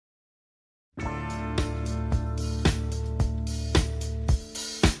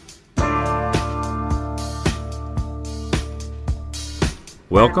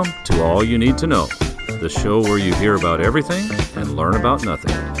Welcome to All You Need to Know, the show where you hear about everything and learn about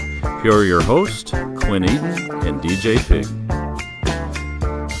nothing. Here are your hosts, Quinn Eaton and DJ Pig.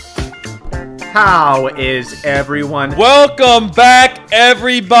 How is everyone? Welcome back,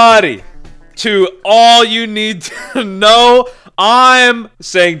 everybody, to All You Need to Know. I'm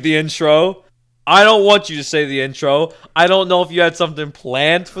saying the intro. I don't want you to say the intro. I don't know if you had something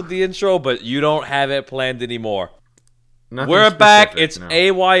planned for the intro, but you don't have it planned anymore. Nothing We're specific, back. It's no.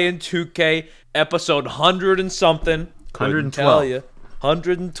 AYN2K, episode 100 and something. 112. Tell you,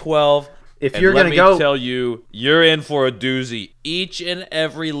 112. If And you're let gonna me go, tell you, you're in for a doozy. Each and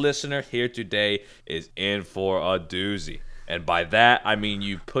every listener here today is in for a doozy. And by that, I mean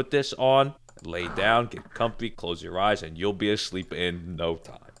you put this on, lay down, get comfy, close your eyes, and you'll be asleep in no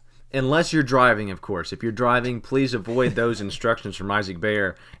time. unless you're driving, of course. If you're driving, please avoid those instructions from Isaac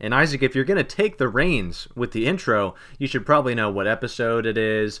Bayer. And Isaac, if you're going to take the reins with the intro, you should probably know what episode it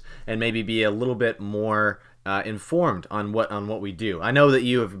is and maybe be a little bit more informed on what we do. I know that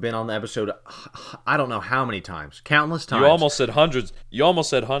you have been on the episode, I don't know how many times, countless times. You almost said hundreds.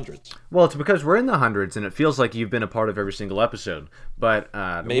 Well, it's because we're in the hundreds, and it feels like you've been a part of every single episode. But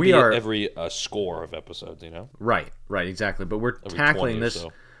Maybe we are every score of episodes, you know? right, exactly. But we're Every tackling 20 or this.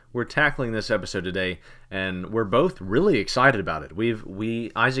 so. We're tackling this episode today, and we're both really excited about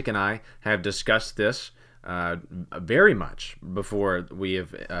it. Isaac and I have discussed this very much before we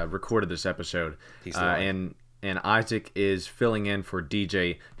have recorded this episode. He's lying. And Isaac is filling in for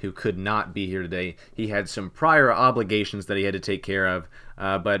DJ, who could not be here today. He had some prior obligations that he had to take care of.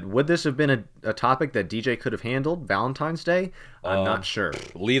 But would this have been a topic that DJ could have handled Valentine's Day? I'm not sure.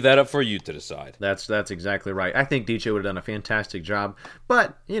 Leave that up for you to decide. That's exactly right. I think DJ would have done a fantastic job,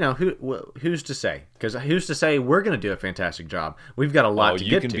 but who's to say? Because who's to say we're going to do a fantastic job? We've got a lot to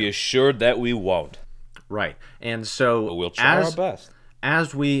you get can to. be assured that we won't. Right, and so But we'll try our best.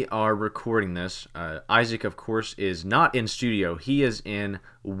 As we are recording this, Isaac, of course, is not in studio. He is in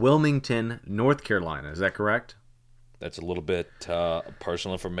Wilmington, North Carolina. Is that correct? That's a little bit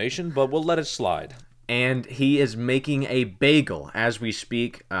personal information, but we'll let it slide. And he is making a bagel as we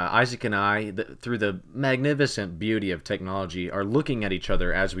speak. Isaac and I, through the magnificent beauty of technology, are looking at each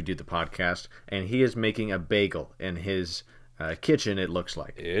other as we do the podcast, and he is making a bagel in his kitchen, it looks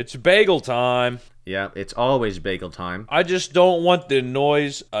like. It's bagel time. Yeah, it's always bagel time. I just don't want the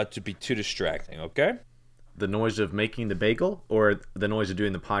noise to be too distracting, okay? The noise of making the bagel, or the noise of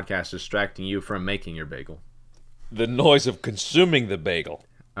doing the podcast distracting you from making your bagel? The noise of consuming the bagel,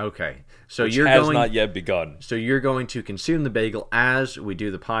 Okay, so which you're has going. not yet begun. So you're going to consume the bagel as we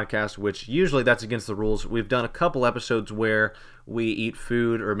do the podcast, which usually that's against the rules. We've done a couple episodes where we eat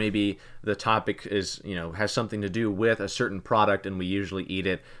food, or maybe the topic is, has something to do with a certain product, and we usually eat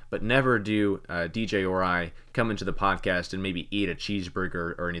it, but never do DJ or I come into the podcast and maybe eat a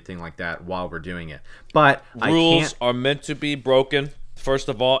cheeseburger or anything like that while we're doing it. But Rules are meant to be broken, first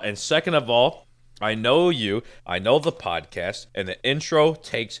of all, and second of all, I know you, I know the podcast, and the intro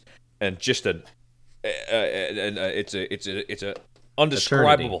takes and just it's a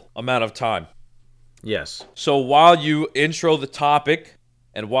undescribable amount of time. Yes. So while you intro the topic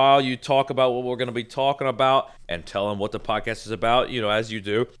and while you talk about what we're going to be talking about and tell them what the podcast is about, as you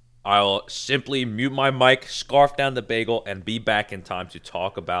do, I'll simply mute my mic, scarf down the bagel, and be back in time to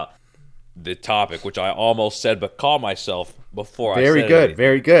talk about the topic, which I almost said but caught myself before I said it.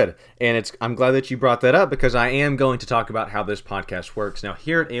 Very good. And I'm glad that you brought that up, because I am going to talk about how this podcast works. Now,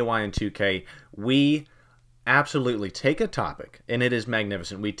 here at AYN2K, we absolutely take a topic, and it is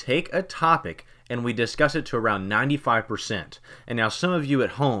magnificent. We take a topic and we discuss it to around 95%. And now some of you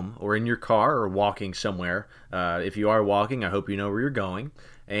at home or in your car or walking somewhere, if you are walking, I hope you know where you're going.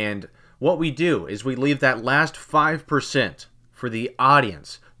 And what we do is we leave that last 5% for the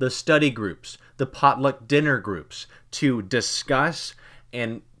audience, the study groups, the potluck dinner groups, to discuss,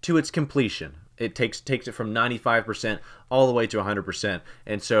 and to its completion. It takes it from 95% all the way to 100%.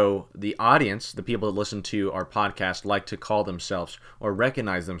 And so the audience, the people that listen to our podcast, like to call themselves or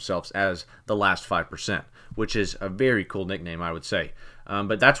recognize themselves as the last 5%, which is a very cool nickname, I would say.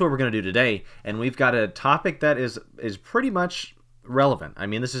 But that's what we're going to do today. And we've got a topic that is pretty much relevant. I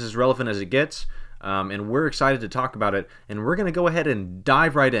mean, this is as relevant as it gets. And we're excited to talk about it. And we're going to go ahead and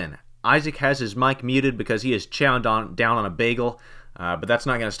dive right in. Isaac has his mic muted because he is chowing down on a bagel. But that's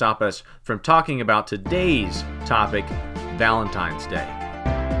not going to stop us from talking about today's topic, Valentine's Day.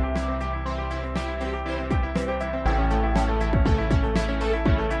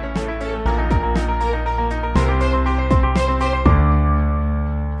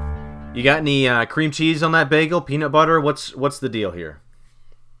 You got any cream cheese on that bagel? Peanut butter? What's the deal here?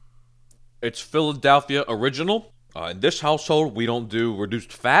 It's Philadelphia original, In this household, we don't do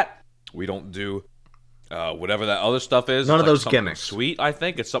reduced fat. We don't do whatever that other stuff is. None of those something gimmicks. Sweet, I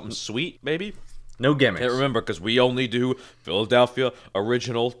think. It's something sweet, maybe. No gimmicks. Can't remember because we only do Philadelphia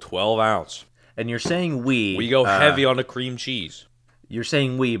Original 12 ounce. And you're saying we go heavy on the cream cheese. You're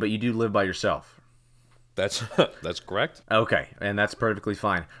saying we, but you do live by yourself. That's correct. Okay, and that's perfectly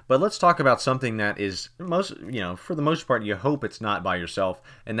fine. But let's talk about something that is for the most part, you hope it's not by yourself,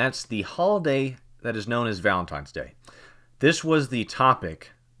 and that's the holiday that is known as Valentine's Day. This was the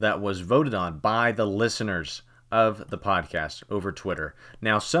topic that was voted on by the listeners of the podcast over Twitter.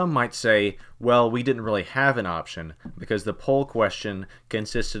 Now, some might say, well, we didn't really have an option because the poll question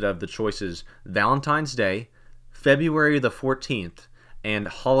consisted of the choices Valentine's Day, February the 14th, and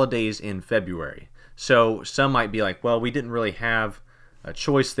holidays in February. So some might be like, well, we didn't really have a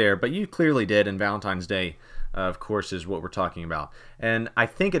choice there, but you clearly did, and Valentine's Day, of course, is what we're talking about. And I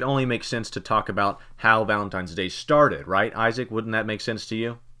think it only makes sense to talk about how Valentine's Day started, right, Isaac? Wouldn't that make sense to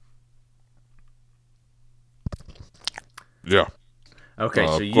you? Yeah. Okay,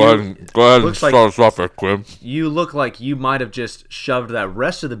 so go ahead and start us off there, Quim. You look like you might have just shoved that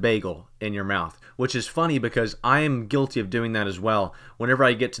rest of the bagel in your mouth, which is funny because I am guilty of doing that as well. Whenever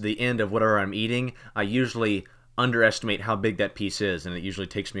I get to the end of whatever I'm eating, I usually underestimate how big that piece is, and it usually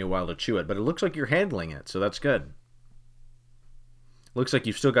takes me a while to chew it. But it looks like you're handling it, so that's good. Looks like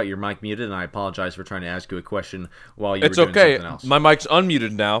you've still got your mic muted, and I apologize for trying to ask you a question while you were doing something else. My mic's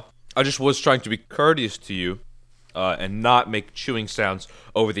unmuted now. I just was trying to be courteous to you and not make chewing sounds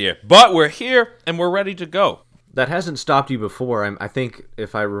over the air. But we're here, and we're ready to go. That hasn't stopped you before. I think,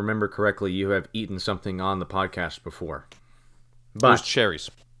 if I remember correctly, you have eaten something on the podcast before. But Those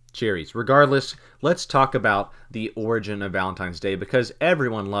cherries. Cherries. Regardless, let's talk about the origin of Valentine's Day, because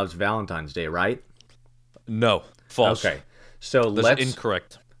everyone loves Valentine's Day, right? No. False. Okay. So That's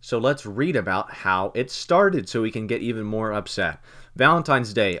incorrect. So let's read about how it started so we can get even more upset.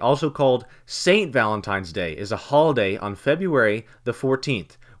 Valentine's Day, also called Saint Valentine's Day, is a holiday on February the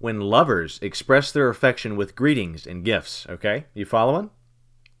 14th when lovers express their affection with greetings and gifts. Okay? You following?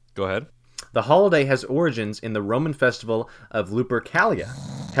 Go ahead. The holiday has origins in the Roman festival of Lupercalia,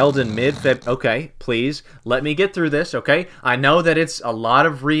 held in mid-Feb... Okay, please, let me get through this, okay? I know that it's a lot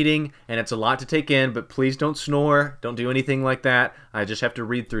of reading, and it's a lot to take in, but please don't snore, don't do anything like that. I just have to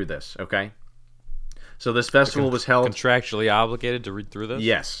read through this, okay? So this festival was held... Contractually obligated to read through this?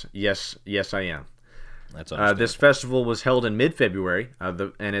 Yes, I am. That's understandable. This festival was held in mid-February,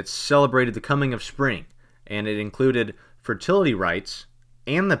 and it celebrated the coming of spring, and it included fertility rites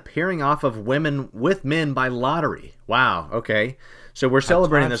and the pairing off of women with men by lottery. Wow, okay. So we're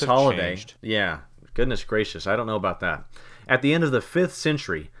celebrating this holiday. Changed. Yeah, goodness gracious, I don't know about that. At the end of the 5th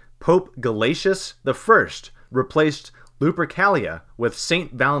century, Pope Gelasius I replaced Lupercalia with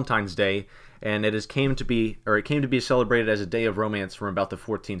St. Valentine's Day, and it came to be celebrated as a day of romance from about the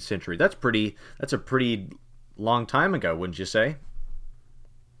 14th century. That's a pretty long time ago, wouldn't you say?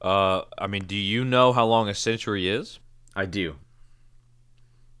 Do you know how long a century is? I do.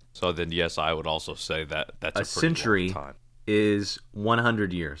 So then, yes, I would also say that that's a pretty century long time. Is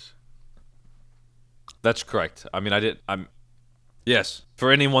 100 years. That's correct. Yes,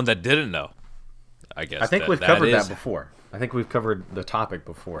 for anyone that didn't know, I guess. I think we've covered that before. I think we've covered the topic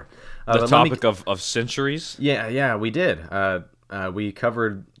before. The topic of centuries? Yeah, we did. We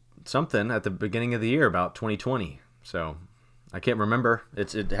covered something at the beginning of the year about 2020. So I can't remember.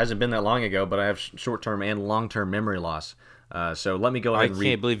 It hasn't been that long ago, but I have short-term and long-term memory loss. So let me go ahead and read.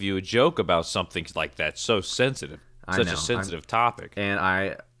 I can't believe you would joke about something like that. So sensitive. Such a sensitive topic. And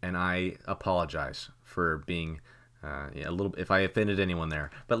I apologize for being a little. If I offended anyone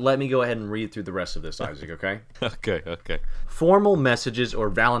there, but let me go ahead and read through the rest of this, Isaac. Okay. Okay. Formal messages or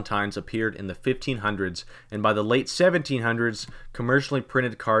valentines appeared in the 1500s, and by the late 1700s, commercially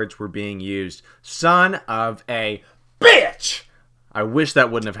printed cards were being used. Son of a bitch! I wish that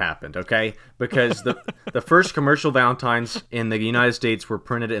wouldn't have happened, okay? Because the first commercial valentines in the United States were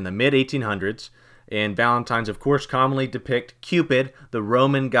printed in the mid-1800s, and valentines, of course, commonly depict Cupid, the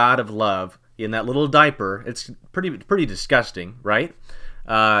Roman god of love, in that little diaper. It's pretty disgusting, right?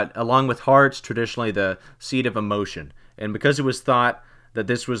 Along with hearts, traditionally the seed of emotion. And because it was thought that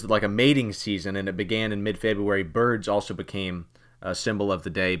this was like a mating season and it began in mid-February, birds also became a symbol of the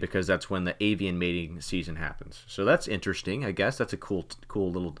day because that's when the avian mating season happens. So that's interesting, I guess. That's a cool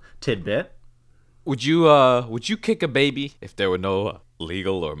little tidbit. Would you kick a baby if there were no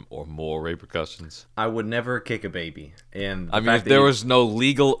legal or moral repercussions? I would never kick a baby. And if there was no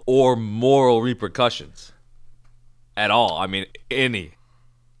legal or moral repercussions at all, any.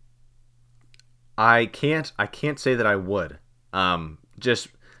 I can't say that I would. Just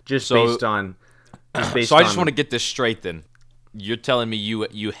based on So I just want to get this straight then. You're telling me you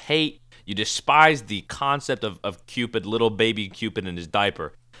despise the concept of Cupid, little baby Cupid in his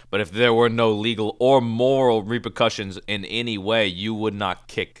diaper. But if there were no legal or moral repercussions in any way, you would not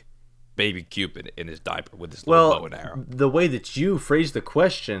kick baby Cupid in his diaper with his little bow and arrow. The way that you phrased the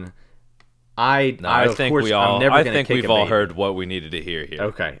question, I think we've all heard what we needed to hear here.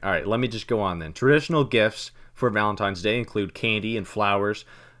 Okay, all right. Let me just go on then. Traditional gifts for Valentine's Day include candy and flowers,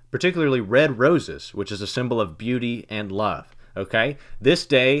 particularly red roses, which is a symbol of beauty and love. Okay, this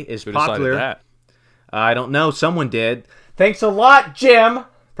day is popular. That? I don't know. Someone did. Thanks a lot, Jim.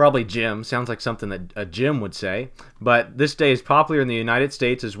 Probably Jim. Sounds like something that a Jim would say. But this day is popular in the United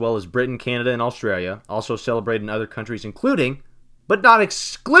States as well as Britain, Canada, and Australia. Also celebrated in other countries, including, but not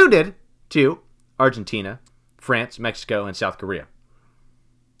excluded to, Argentina, France, Mexico, and South Korea.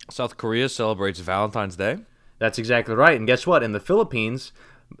 South Korea celebrates Valentine's Day? That's exactly right. And guess what? In the Philippines,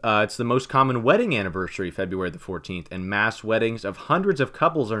 it's the most common wedding anniversary, February the 14th, and mass weddings of hundreds of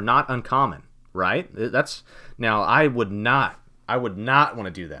couples are not uncommon, right? Now, I would not want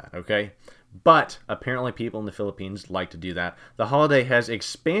to do that, okay? But apparently people in the Philippines like to do that. The holiday has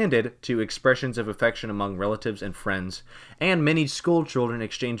expanded to expressions of affection among relatives and friends, and many school children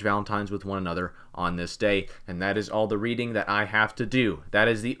exchange Valentines with one another on this day. And that is all the reading that I have to do. That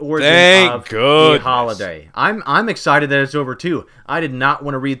is the origin of the holiday. I'm excited that it's over too. I did not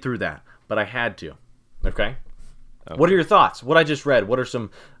want to read through that, but I had to. Okay? What are your thoughts? What I just read, what are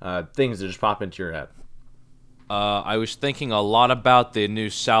some things that just pop into your head? I was thinking a lot about the new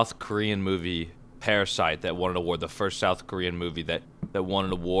South Korean movie Parasite that won an award. The first South Korean movie that won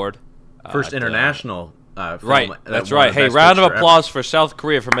an award. First international film. Right, that's right. Hey, round of applause for South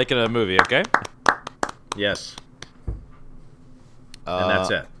Korea for making a movie, okay? Yes. And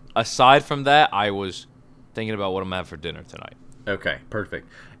that's it. Aside from that, I was thinking about what I'm having for dinner tonight. Okay, perfect.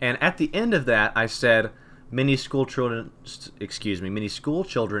 And at the end of that, I said, many school children exchange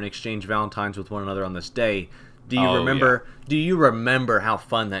Valentines with one another on this day. Do you remember? Yeah. Do you remember how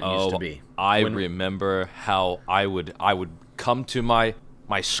fun that used to be? I remember how I would come to my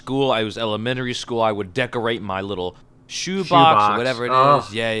school. I was elementary school. I would decorate my little shoe box or whatever it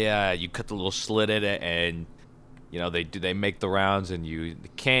is. Yeah. You cut the little slit in it, and they make the rounds, and the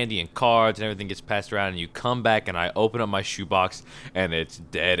candy and cards and everything gets passed around, and you come back, and I open up my shoebox, and it's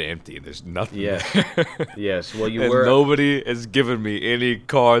dead empty. There's nothing there. Yes. Well, nobody has given me any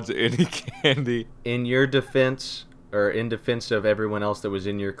cards, any candy. In your defense, or in defense of everyone else that was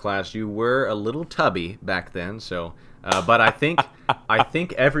in your class, you were a little tubby back then. So, but I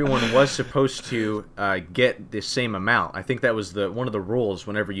think everyone was supposed to get the same amount. I think that was one of the rules.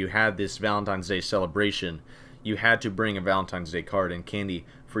 Whenever you had this Valentine's Day celebration, you had to bring a Valentine's Day card and candy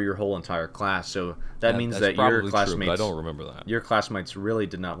for your whole entire class. So that means that your classmates... True, I don't remember that. Your classmates really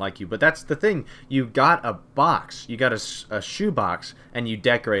did not like you. But that's the thing. You got a box. You got a shoe box, and you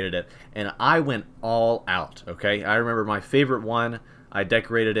decorated it. And I went all out, okay? I remember my favorite one. I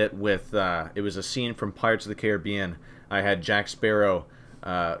decorated it with... it was a scene from Pirates of the Caribbean. I had Jack Sparrow,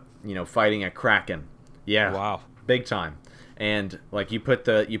 fighting a Kraken. Yeah. Wow. Big time. And like you put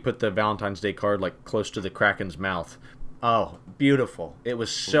the Valentine's Day card like close to the Kraken's mouth. Oh, beautiful! It was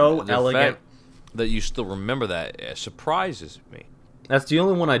so elegant. Fact that you still remember that surprises me. That's the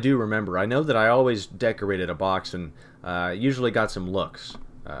only one I do remember. I know that I always decorated a box and usually got some looks.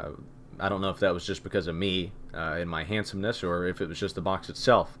 I don't know if that was just because of me and my handsomeness, or if it was just the box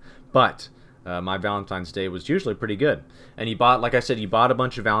itself. But my Valentine's Day was usually pretty good. And you bought a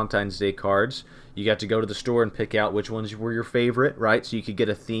bunch of Valentine's Day cards. You got to go to the store and pick out which ones were your favorite, right? So you could get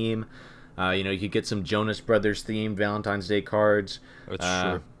a theme. You could get some Jonas Brothers themed Valentine's Day cards. That's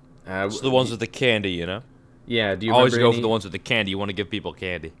true. It's the ones with the candy, Yeah. Do you always go for the ones with the candy? You want to give people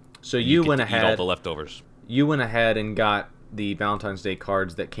candy. So you went ahead. Eat all the leftovers. You went ahead and got the Valentine's Day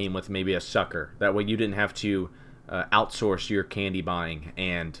cards that came with maybe a sucker. That way you didn't have to outsource your candy buying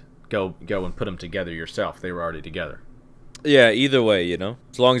and go and put them together yourself. They were already together. Yeah. Either way,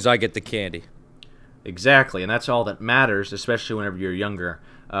 as long as I get the candy. Exactly, and that's all that matters, especially whenever you're younger.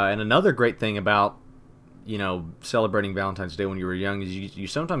 And another great thing about, celebrating Valentine's Day when you were young is you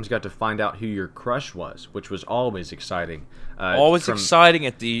sometimes got to find out who your crush was, which was always exciting. Exciting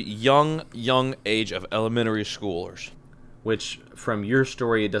at the young age of elementary schoolers. Which, from your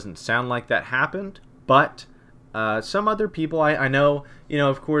story, it doesn't sound like that happened, but some other people I know,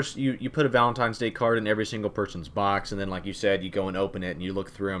 of course, you put a Valentine's Day card in every single person's box, and then, like you said, you go and open it, and you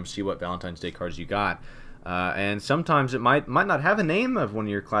look through them, see what Valentine's Day cards you got. And sometimes it might not have a name of one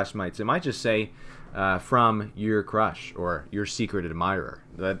of your classmates. It might just say, from your crush or your secret admirer.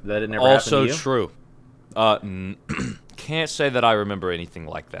 That it never happened to you? Also true. Can't say that I remember anything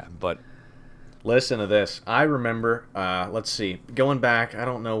like that, but Listen to this. I remember, let's see, going back, I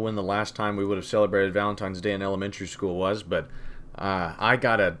don't know when the last time we would have celebrated Valentine's Day in elementary school was, but I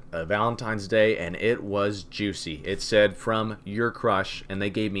got a Valentine's Day and it was juicy. It said from your crush, and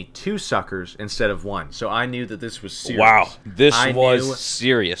they gave me 2 suckers instead of 1. So I knew that this was serious. Wow, this I was knew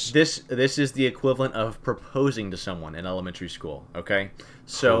serious. This is the equivalent of proposing to someone in elementary school, okay?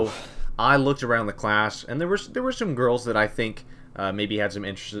 So I looked around the class, and there were some girls that I think maybe had some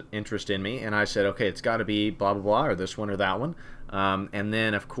interest in me, and I said, okay, it's got to be blah blah blah, or this one or that one. And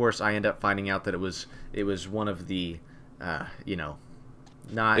then of course I end up finding out that it was one of the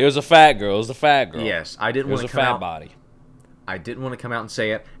not. It was a fat girl. It was a fat girl. Yes, I didn't It was want a to come fat out. body. I didn't want to come out and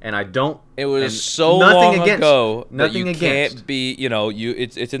say it, and I don't. It was and so nothing long against, ago that nothing you against. can't be.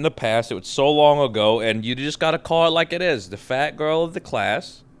 It's in the past. It was so long ago, and you just gotta call it like it is. The fat girl of the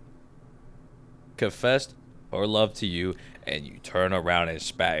class confessed her love to you, and you turn around and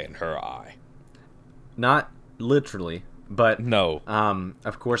spat in her eye. Not literally, but No,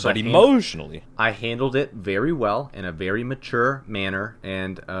 of course, but emotionally. I handled it very well in a very mature manner,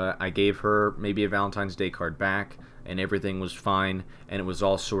 and I gave her maybe a Valentine's Day card back, and everything was fine, and it was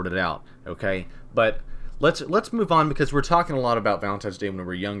all sorted out. Okay, but let's move on, because we're talking a lot about Valentine's Day when we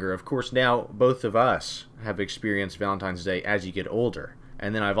were younger. Of course, now both of us have experienced Valentine's Day as you get older,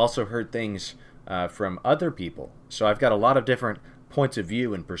 and then I've also heard things from other people. So I've got a lot of different points of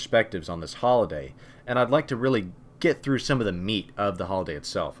view and perspectives on this holiday, and I'd like to really get through some of the meat of the holiday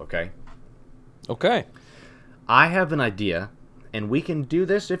itself. Okay. Okay. I have an idea, and we can do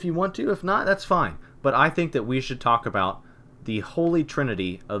this if you want to. If not, that's fine. But I think that we should talk about the holy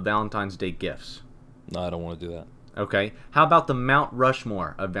trinity of Valentine's Day gifts. No, I don't want to do that. Okay? How about the Mount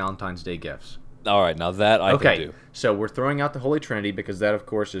Rushmore of Valentine's Day gifts? All right, now that I can do. So we're throwing out the holy trinity, because that, of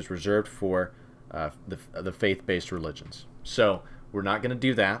course, is reserved for the faith-based religions. So we're not going to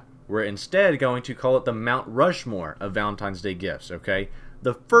do that. We're instead going to call it the Mount Rushmore of Valentine's Day gifts. Okay?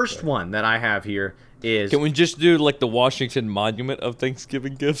 The first one that I have here is... Can we just do like the Washington Monument of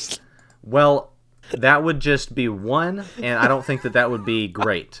Thanksgiving gifts? Well, that would just be one, and I don't think that would be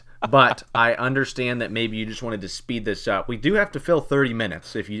great. But I understand that maybe you just wanted to speed this up. We do have to fill 30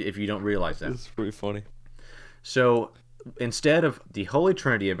 minutes if you don't realize that. It's pretty funny. So instead of the Holy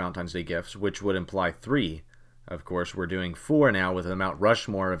Trinity of Valentine's Day gifts, which would imply 3, of course, we're doing 4 now with the Mount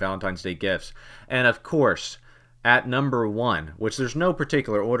Rushmore of Valentine's Day gifts. And of course, at number 1, which there's no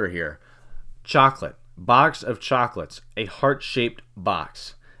particular order here, chocolate. Box of chocolates. A heart-shaped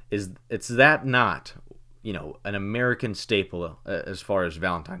box. It's that not, an American staple as far as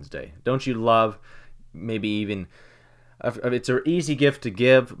Valentine's Day? Don't you love, maybe even, it's an easy gift to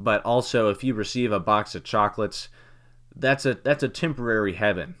give, but also if you receive a box of chocolates, that's a temporary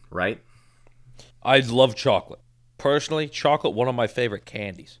heaven, right? I love chocolate. Personally, chocolate, one of my favorite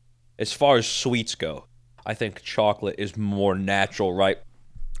candies. As far as sweets go, I think chocolate is more natural, right?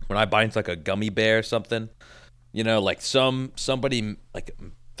 When I buy into like a gummy bear or something, like somebody like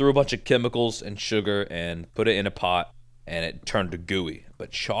threw a bunch of chemicals and sugar and put it in a pot and it turned to gooey.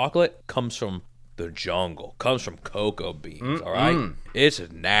 But chocolate comes from the jungle, comes from cocoa beans, all right? It's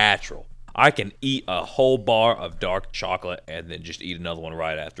natural. I can eat a whole bar of dark chocolate and then just eat another one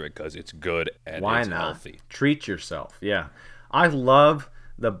right after it because it's good and Why it's not? healthy. Treat yourself. Yeah. I love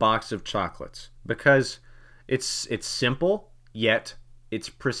the box of chocolates because it's simple, yet it's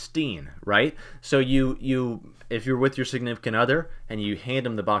pristine, right? So you if you're with your significant other and you hand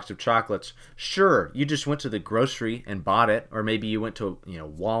them the box of chocolates, sure, you just went to the grocery and bought it, or maybe you went to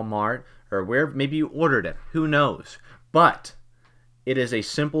Walmart or wherever, maybe you ordered it. Who knows? But it is a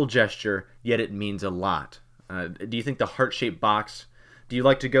simple gesture, yet it means a lot. Do you think the heart-shaped box? Do you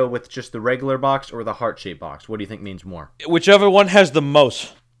like to go with just the regular box or the heart-shaped box? What do you think means more? Whichever one has the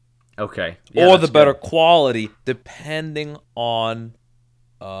most. Okay. Or the that's better good. quality, depending on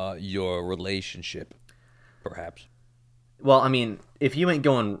your relationship, perhaps. Well, I mean, if you ain't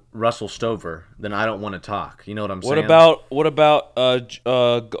going Russell Stover, then I don't want to talk. You know what I'm saying? What about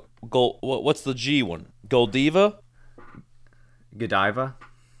what's the G one? Goldiva? Godiva?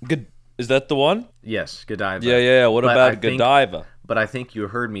 Good. Is that the one? Yes, Godiva. Yeah. What But about I think- Godiva? But I think you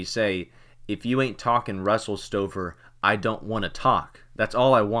heard me say, if you ain't talking Russell Stover, I don't want to talk. That's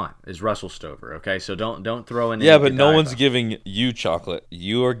all I want is Russell Stover. Okay, so don't throw in. Yeah, any but no Godiva. one's giving you chocolate.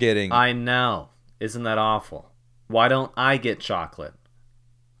 You are getting. I know. Isn't that awful? Why don't I get chocolate?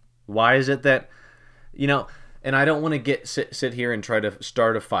 Why is it that, and I don't want to sit here and try to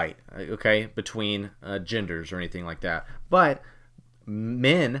start a fight, okay, between genders or anything like that. But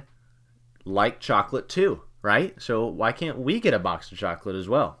men like chocolate too, right? So why can't we get a box of chocolate as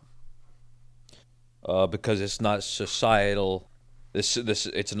well? Because it's not societal This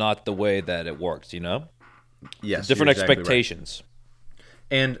it's not the way that it works, you know? Yes, Different you're exactly right. expectations.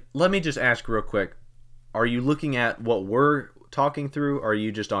 And let me just ask real quick, are you looking at what we're talking through, or are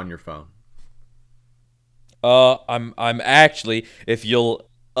you just on your phone? I'm actually, if you'll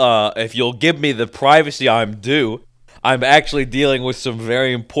give me the privacy I'm due, I'm actually dealing with some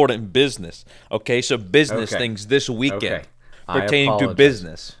very important business. Okay, so business things this weekend Okay. pertaining to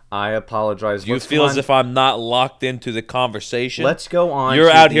business. I apologize. You feel as if I'm not locked into the conversation? Let's go on. You're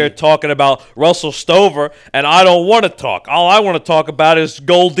out here talking about Russell Stover, and I don't want to talk. All I want to talk about is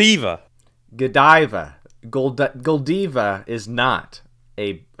Goldiva. Godiva. Goldiva is not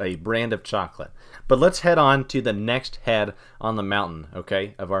a brand of chocolate. But let's head on to the next head on the mountain,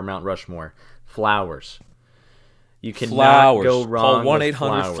 okay, of our Mount Rushmore. Flowers. You cannot go wrong Call with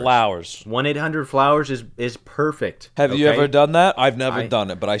 1-800-Flowers. 1-800-Flowers is perfect. Have you ever done that? I've never done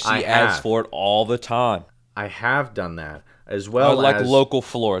it, but I see I ads have. for it all the time. I have done that, as I well like as local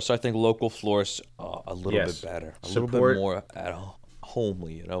florists. I think local florists are a little Yes. bit better. A Support- little bit more at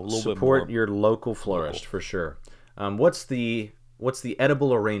homely, you know, a little bit support more. your local florist for sure. What's the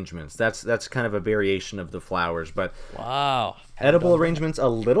edible arrangements? That's kind of a variation of the flowers, but Wow. edible arrangements a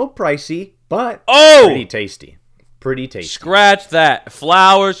little pricey, but Oh! pretty tasty. Pretty tasty. Scratch that.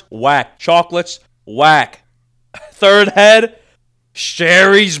 Flowers, whack. Chocolates, whack. Third head,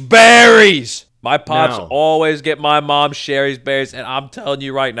 Sherry's Berries. My pops No. always get my mom Sherry's Berries, and I'm telling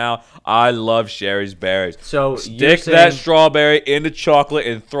you right now, I love Sherry's Berries. So you're Stick that saying- strawberry in the chocolate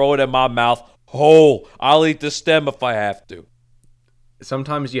and throw it in my mouth whole. I'll eat the stem if I have to.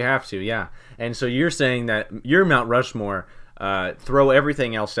 Sometimes you have to, yeah. And so you're saying that your Mount Rushmore, throw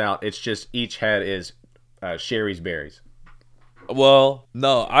everything else out. It's just each head is Sherry's Berries. Well,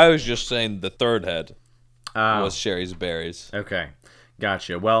 no, I was just saying the third head Oh. was Sherry's Berries. Okay,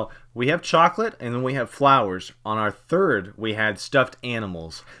 gotcha. Well, we have chocolate and then we have flowers. On our third, we had stuffed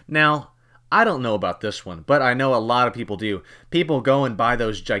animals. Now, I don't know about this one, but I know a lot of people do. People go and buy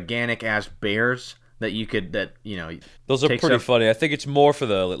those gigantic ass bears that Those are takes pretty up- funny. I think it's more for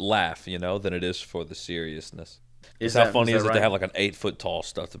the laugh, you know, than it is for the seriousness. How funny is it to have like an 8-foot tall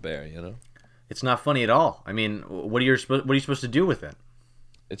stuffed bear, you know? It's not funny at all. I mean, what are you supposed to do with it?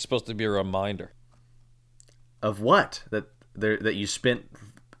 It's supposed to be a reminder. Of what? That you spent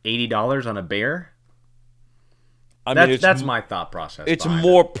 $80 on a bear? I mean, That's my thought process. it's behind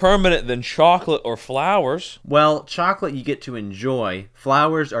more it. permanent than chocolate or flowers. Well, chocolate you get to enjoy.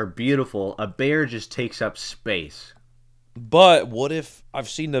 Flowers are beautiful. A bear just takes up space. But what if I've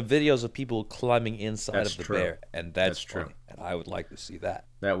seen the videos of people climbing inside That's of the true. bear, and that's true. funny, and I would like to see that.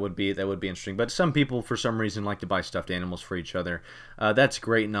 That would be interesting. But some people, for some reason, like to buy stuffed animals for each other. That's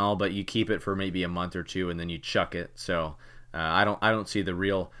great and all, but you keep it for maybe a month or two and then you chuck it. So I don't see the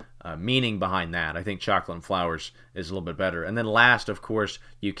real meaning behind that. I think chocolate and flowers is a little bit better. And then last, of course,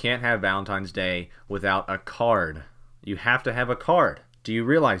 you can't have Valentine's Day without a card. You have to have a card. Do you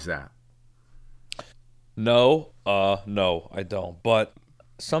realize that? No, I don't. But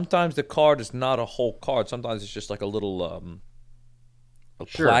sometimes the card is not a whole card. Sometimes it's just like a little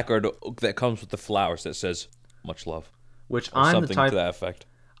Sure. placard that comes with the flowers that says "much love" Which or I'm something the type. to that effect.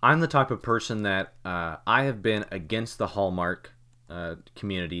 I'm the type of person that I have been against the Hallmark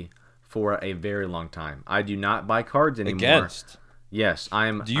community for a very long time. I do not buy cards anymore. Against? Yes,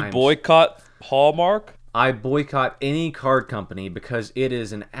 I'm. Do you I'm- boycott Hallmark? I boycott any card company because it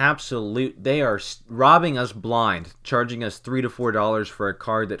is an absolute. They are robbing us blind, charging us $3 to $4 for a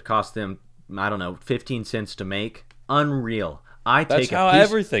card that cost them, I don't know, 15 cents to make. Unreal. That's how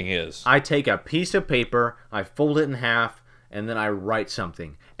everything is. I take a piece of paper, I fold it in half, and then I write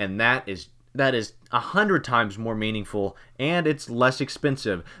something, and that is 100 times more meaningful, and it's less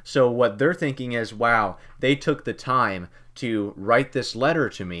expensive. So what they're thinking is, wow, they took the time to write this letter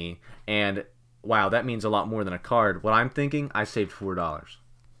to me, and wow, that means a lot more than a card. What I'm thinking, I saved $4.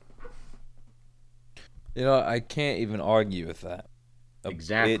 You know, I can't even argue with that.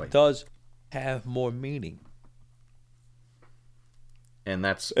 Exactly. It does have more meaning. And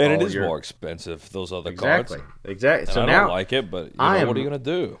that's And all it is your- more expensive, those other Exactly. cards. Exactly. And So I now don't like it, but I am- what are you going to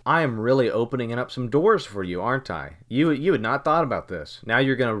do? I am really opening up some doors for you, aren't I? You had not thought about this. Now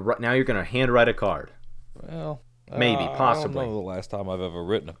you're gonna handwrite a card. Well, Maybe, possibly. I don't know the last time I've ever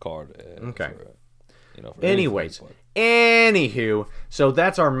written a card. Okay. For Anyways, anything, anywho, so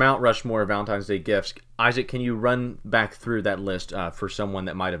that's our Mount Rushmore Valentine's Day gifts. Isaac, can you run back through that list for someone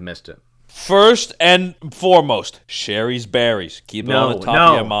that might have missed it? first and foremost, Sherry's Berries. Keep it on the top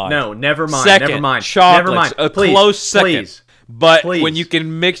of your mind. No, never mind. Second, never mind. chocolates. Never mind. A Please, close second. Please. But Please. when you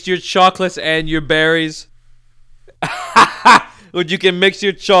can mix your chocolates and your berries, when you can mix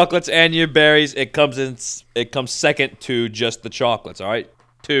your chocolates and your berries, it comes second to just the chocolates, all right?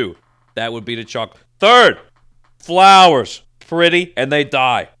 2, that would be the chocolate. 3rd, flowers, pretty, and they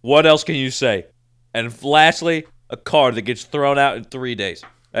die. What else can you say? And lastly, a card that gets thrown out in 3 days.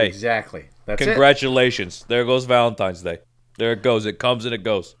 Hey, Exactly. That's congratulations. There goes Valentine's Day. There it goes. It comes and it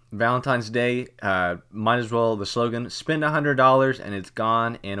goes. Valentine's Day, might as well, the slogan, spend $100 and it's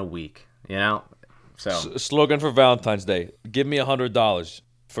gone in a week, you know? So Slogan for Valentine's Day. Give me $100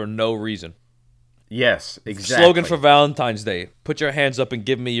 for no reason. yes, exactly. Slogan for Valentine's Day. Put your hands up and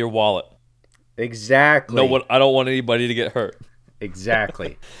give me your wallet. Exactly. I don't want anybody to get hurt.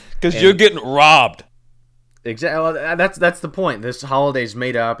 Exactly. Because you're getting robbed. Exactly. Well, that's the point. This holiday's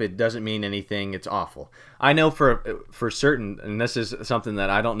made up. It doesn't mean anything. It's awful. I know for certain, and this is something that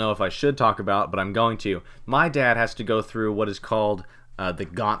I don't know if I should talk about, but I'm going to. My dad has to go through what is called the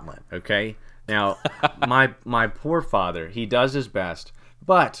gauntlet. Okay. Now, my poor father, he does his best,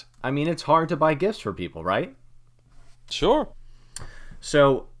 but I mean, it's hard to buy gifts for people, right? Sure.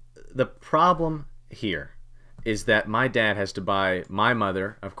 So the problem here is that my dad has to buy my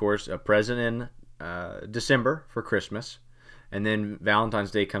mother, of course, a present in December for Christmas, and then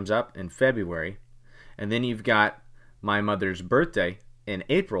Valentine's Day comes up in February, and then you've got my mother's birthday in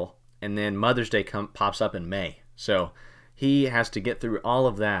April, and then Mother's Day pops up in May. So he has to get through all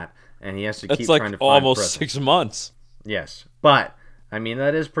of that, and he has to keep trying to find almost presents. 6 months. Yes, but I mean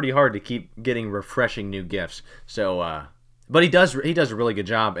that is pretty hard to keep getting refreshing new gifts. So, but he does a really good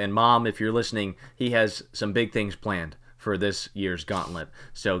job. And Mom, if you're listening, he has some big things planned for this year's gauntlet.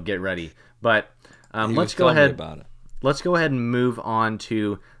 So get ready. But let's go ahead. About it. Let's go ahead and move on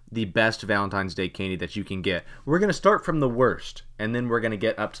to the best Valentine's Day candy that you can get. We're going to start from the worst, and then we're going to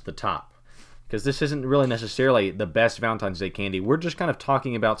get up to the top. Because this isn't really necessarily the best Valentine's Day candy. We're just kind of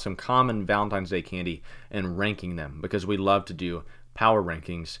talking about some common Valentine's Day candy and ranking them, because we love to do power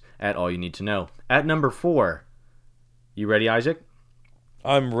rankings at All You Need to Know. At number 4, you ready, Isaac?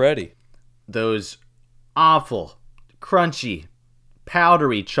 I'm ready. Those awful, crunchy,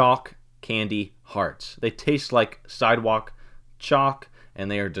 powdery chalk candy hearts. They taste like sidewalk chalk,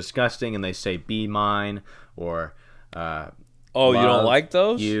 and they are disgusting, and they say, be mine, or Oh, you don't like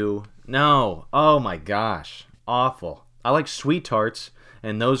those? No. Oh my gosh. Awful. I like sweet tarts,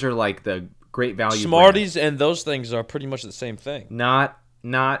 and those are like the great value Smarties brand. and those things are pretty much the same thing.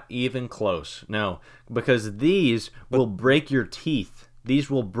 Not even close. No, because these will break your teeth. These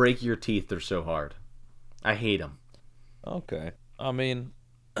will break your teeth. They're so hard. I hate them. Okay. I mean,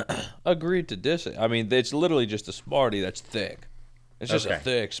 agreed to disagree. I mean, it's literally just a Smartie that's thick. It's just a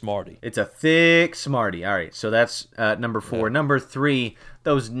thick Smartie. It's a thick Smartie. All right, so that's number 4. Yeah. Number 3,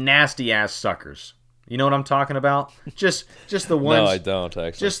 those nasty ass suckers. You know what I'm talking about? Just the ones. No, I don't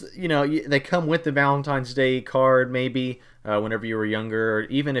actually. Just they come with the Valentine's Day card, maybe whenever you were younger, or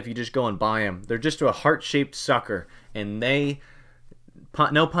even if you just go and buy them. They're just a heart-shaped sucker, and they,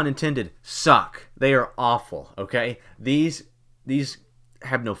 no pun intended, suck. They are awful. Okay, these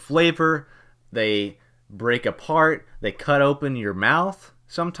have no flavor. They break apart. They cut open your mouth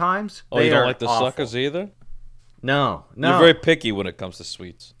sometimes. Oh, you don't like the suckers either? No. You're very picky when it comes to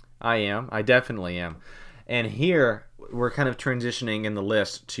sweets. I am. I definitely am. And here we're kind of transitioning in the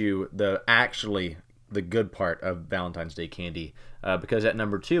list to the good part of Valentine's Day candy, because at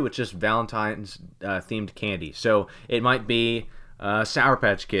number 2 it's just Valentine's themed candy. So it might be Sour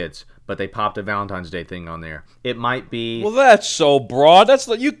Patch Kids, but they popped a Valentine's Day thing on there. It might be. Well, that's so broad. That's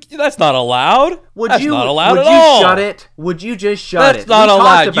not allowed. That's not allowed at Would all. you shut it? Would you just shut it? That's not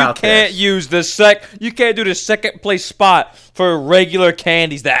allowed. You can't use You can't do the second place spot for regular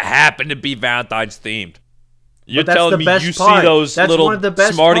candies that happen to be Valentine's themed. You're telling me you see those little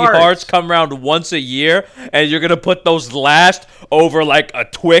Smartie hearts come around once a year, and you're gonna put those last over like a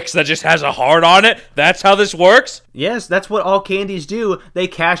Twix that just has a heart on it? That's how this works? Yes, that's what all candies do. They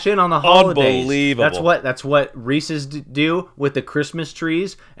cash in on the holidays. Unbelievable. That's what Reese's do with the Christmas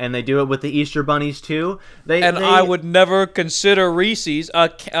trees, and they do it with the Easter bunnies too. I would never consider Reese's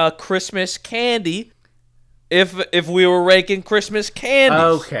a Christmas candy if we were ranking Christmas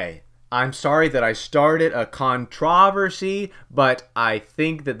candies. Okay. I'm sorry that I started a controversy, but I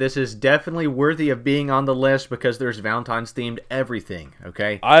think that this is definitely worthy of being on the list because there's Valentine's themed everything,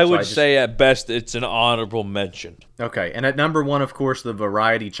 okay? I would say at best it's an honorable mention. Okay, and at number 1, of course, the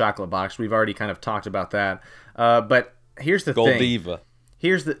Variety Chocolate Box. We've already kind of talked about that. But here's the thing. Goldiva.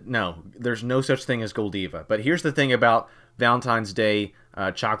 No, there's no such thing as Goldiva. But here's the thing about Valentine's Day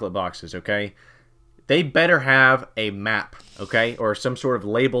chocolate boxes, okay? they better have a map, okay, or some sort of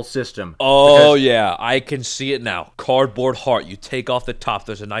label system. Oh, yeah. I can see it now. Cardboard heart. You take off the top.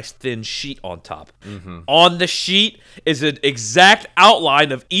 There's a nice thin sheet on top. On the sheet is an exact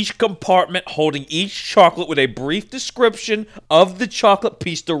outline of each compartment holding each chocolate with a brief description of the chocolate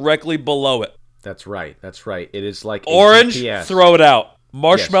piece directly below it. That's right. It is like Orange, GPS. throw it out.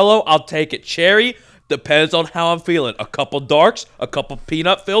 Marshmallow, yes. I'll take it. Cherry, depends on how I'm feeling. A couple darks, a couple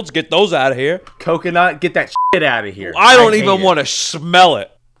peanut filleds, get those out of here. Coconut, get that shit out of here. I don't even want to smell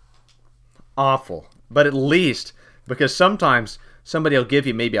it. Awful. But at least, because sometimes somebody will give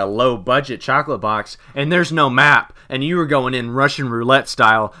you maybe a low-budget chocolate box, and there's no map, and you were going in Russian roulette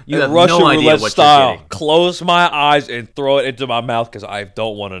style. You have no idea what you're getting. Close my eyes and throw it into my mouth because I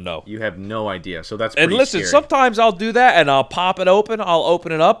don't want to know. You have no idea, so that's pretty And listen, scary. sometimes I'll do that, and I'll pop it open. I'll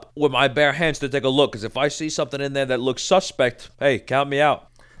open it up with my bare hands to take a look, because if I see something in there that looks suspect, hey, count me out.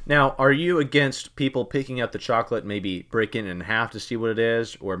 Now, are you against people picking up the chocolate, maybe breaking it in half to see what it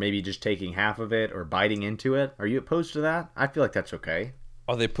is, or maybe just taking half of it or biting into it? Are you opposed to that? I feel like that's okay.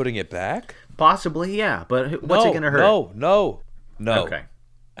 Are they putting it back? Possibly, yeah. But what's it going to hurt? No. Okay.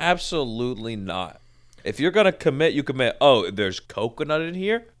 Absolutely not. If you're going to commit, you commit. Oh, there's coconut in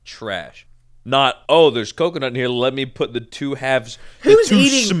here? Trash. Not, oh, there's coconut in here. Let me put the two halves,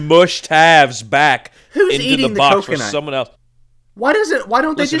 smushed halves back into the box for someone else. Why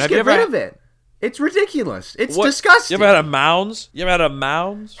don't they just get rid of it? It's ridiculous. It's disgusting. You ever had a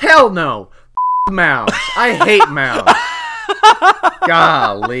Mounds? Hell no. Mounds. I hate Mounds.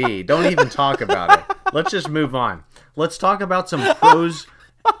 Golly. Don't even talk about it. Let's just move on. Let's talk about some pros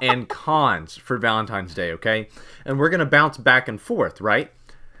and cons for Valentine's Day, okay? And we're going to bounce back and forth, right?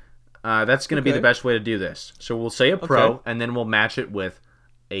 That's going to be the best way to do this. So we'll say a pro, and then we'll match it with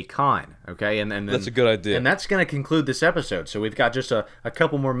a con, okay? And then that's a good idea. And that's going to conclude this episode. So we've got just a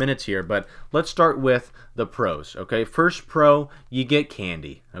couple more minutes here, but let's start with the pros, okay? First pro, you get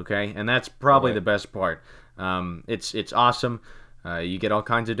candy, okay? And that's probably the best part. It's awesome. You get all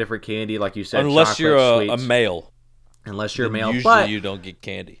kinds of different candy, like you said. Unless you're a sweets. male. Unless you're a male, usually but you don't get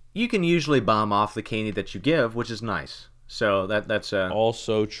candy. You can usually bomb off the candy that you give, which is nice. So that's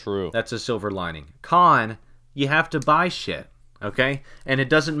also true. That's a silver lining. Con, you have to buy shit. Okay, and it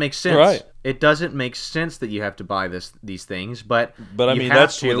doesn't make sense. Right. It doesn't make sense that you have to buy these things, but I mean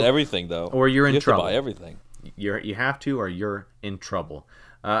that's with everything though. Or you're in trouble. You have to buy everything. You have to, or you're in trouble.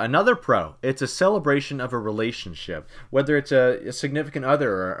 Another pro, it's a celebration of a relationship, whether it's a significant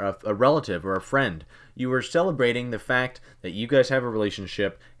other or a relative or a friend. You are celebrating the fact that you guys have a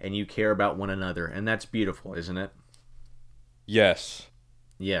relationship and you care about one another, and that's beautiful, isn't it? Yes.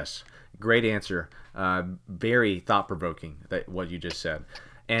 Yes. Great answer. Very thought-provoking, what you just said.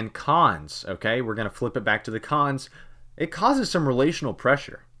 And cons, okay? We're going to flip it back to the cons. It causes some relational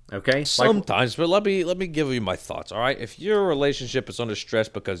pressure, okay? Sometimes, but let me give you my thoughts, all right? If your relationship is under stress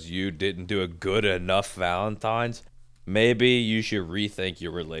because you didn't do a good enough Valentine's, maybe you should rethink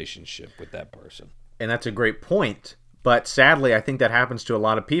your relationship with that person. And that's a great point, but sadly, I think that happens to a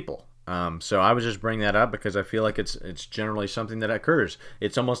lot of people. So I was just bringing that up because I feel like it's generally something that occurs.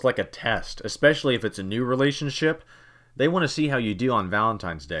 It's almost like a test, especially if it's a new relationship. They want to see how you do on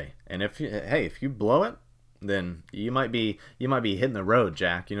Valentine's Day, and if you blow it, then you might be hitting the road,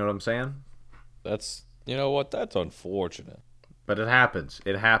 Jack. You know what I'm saying? That's unfortunate. But it happens.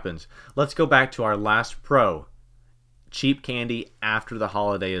 It happens. Let's go back to our last pro. Cheap candy after the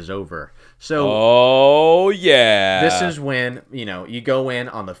holiday is over. So, oh yeah, this is when you go in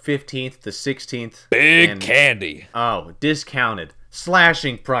on the 15th, the 16th. Big candy. Oh, discounted,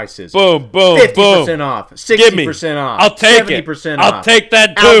 slashing prices. Boom, boom, 50% off, 60% off. I'll take 70% it. off. I'll take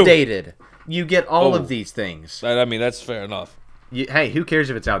that too. Outdated. You get all of these things. I mean, that's fair enough. Hey, who cares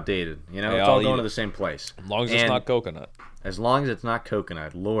if it's outdated? It's all going to the same place. As long as it's not coconut. As long as it's not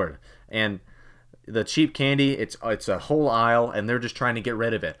coconut, Lord. And the cheap candy, it's a whole aisle, and they're just trying to get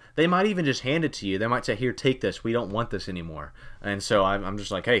rid of it. They might even just hand it to you. They might say, here, take this. We don't want this anymore. And so I'm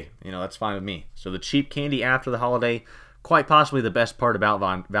just like, hey, that's fine with me. So the cheap candy after the holiday, quite possibly the best part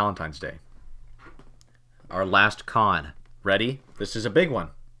about Valentine's Day. Our last con. Ready? This is a big one.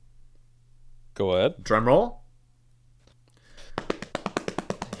 Go ahead. Drum roll.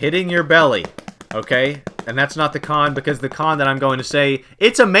 Hitting your belly. Okay? And that's not the con, because the con that I'm going to say,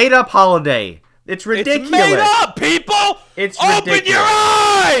 it's a made-up holiday. It's ridiculous. It's made up, people! It's Open ridiculous. your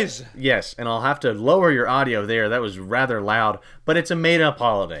eyes! Yes, and I'll have to lower your audio there. That was rather loud, but it's a made-up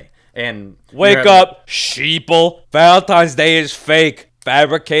holiday. And wake up, sheeple. Valentine's Day is fake,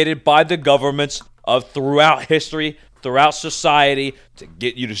 fabricated by the governments of throughout history, throughout society, to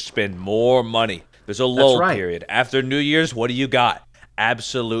get you to spend more money. There's a lull period. After New Year's, what do you got?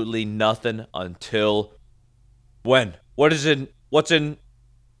 absolutely nothing until when? What's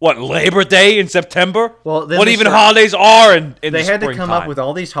Labor Day in September? Well, then what even holidays are in they the had to come springtime? up with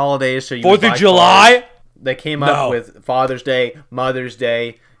all these holidays. So you 4th of July? They came up with Father's Day, Mother's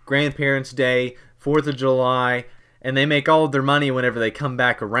Day, Grandparents' Day, 4th of July, and they make all of their money whenever they come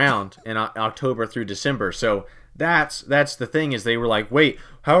back around in October through December. So that's the thing, is they were like, wait,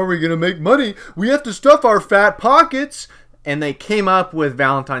 how are we going to make money? We have to stuff our fat pockets. And they came up with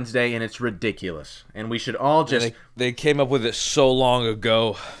Valentine's Day, and it's ridiculous. And we should all just... They came up with it so long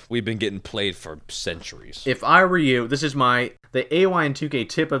ago. We've been getting played for centuries. If I were you, this is the AYN2K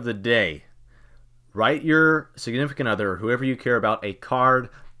tip of the day. Write your significant other, or whoever you care about, a card.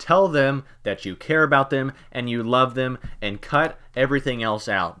 Tell them that you care about them and you love them, and cut everything else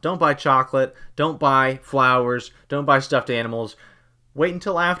out. Don't buy chocolate. Don't buy flowers. Don't buy stuffed animals. Wait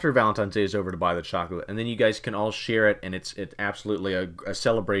until after Valentine's Day is over to buy the chocolate, and then you guys can all share it, and it's absolutely a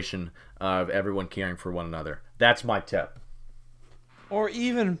celebration of everyone caring for one another. That's my tip. Or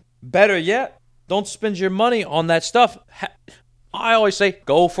even better yet, don't spend your money on that stuff. I always say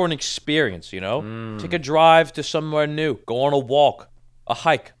go for an experience, Take a drive to somewhere new. Go on a walk, a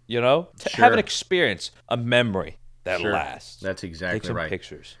hike, Sure. Have an experience, a memory that lasts. That's exactly right. Take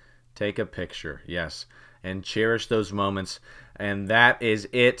some pictures. Take a picture, yes. And cherish those moments. And that is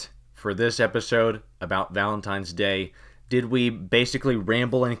it for this episode about Valentine's Day. Did we basically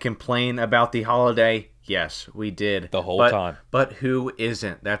ramble and complain about the holiday? Yes, we did. The whole time. But who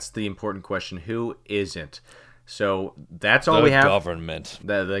isn't? That's the important question. Who isn't? So that's all we have. The government.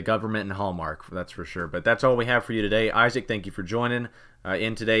 The government and Hallmark, that's for sure. But that's all we have for you today. Isaac, thank you for joining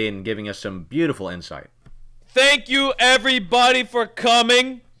in today and giving us some beautiful insight. Thank you, everybody, for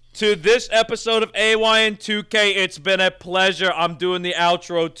coming to this episode of AYN2K. It's been a pleasure. I'm doing the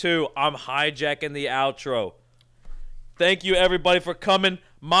outro too. I'm hijacking the outro. Thank you, everybody, for coming.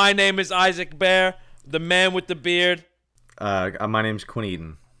 My name is Isaac Bear, the man with the beard. My name's Quinn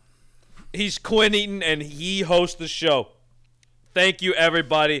Eaton. He's Quinn Eaton, and he hosts the show. Thank you,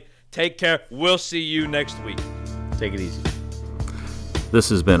 everybody. Take care. We'll see you next week. Take it easy. This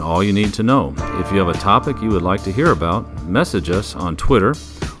has been All You Need to Know. If you have a topic you would like to hear about, message us on Twitter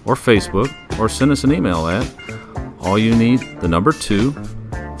or Facebook, or send us an email at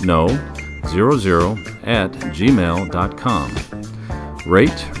allyouneedthenumber2know00@gmail.com.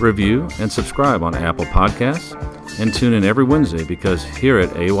 Rate, review, and subscribe on Apple Podcasts, and tune in every Wednesday, because here at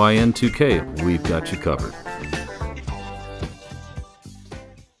AYN2K, we've got you covered.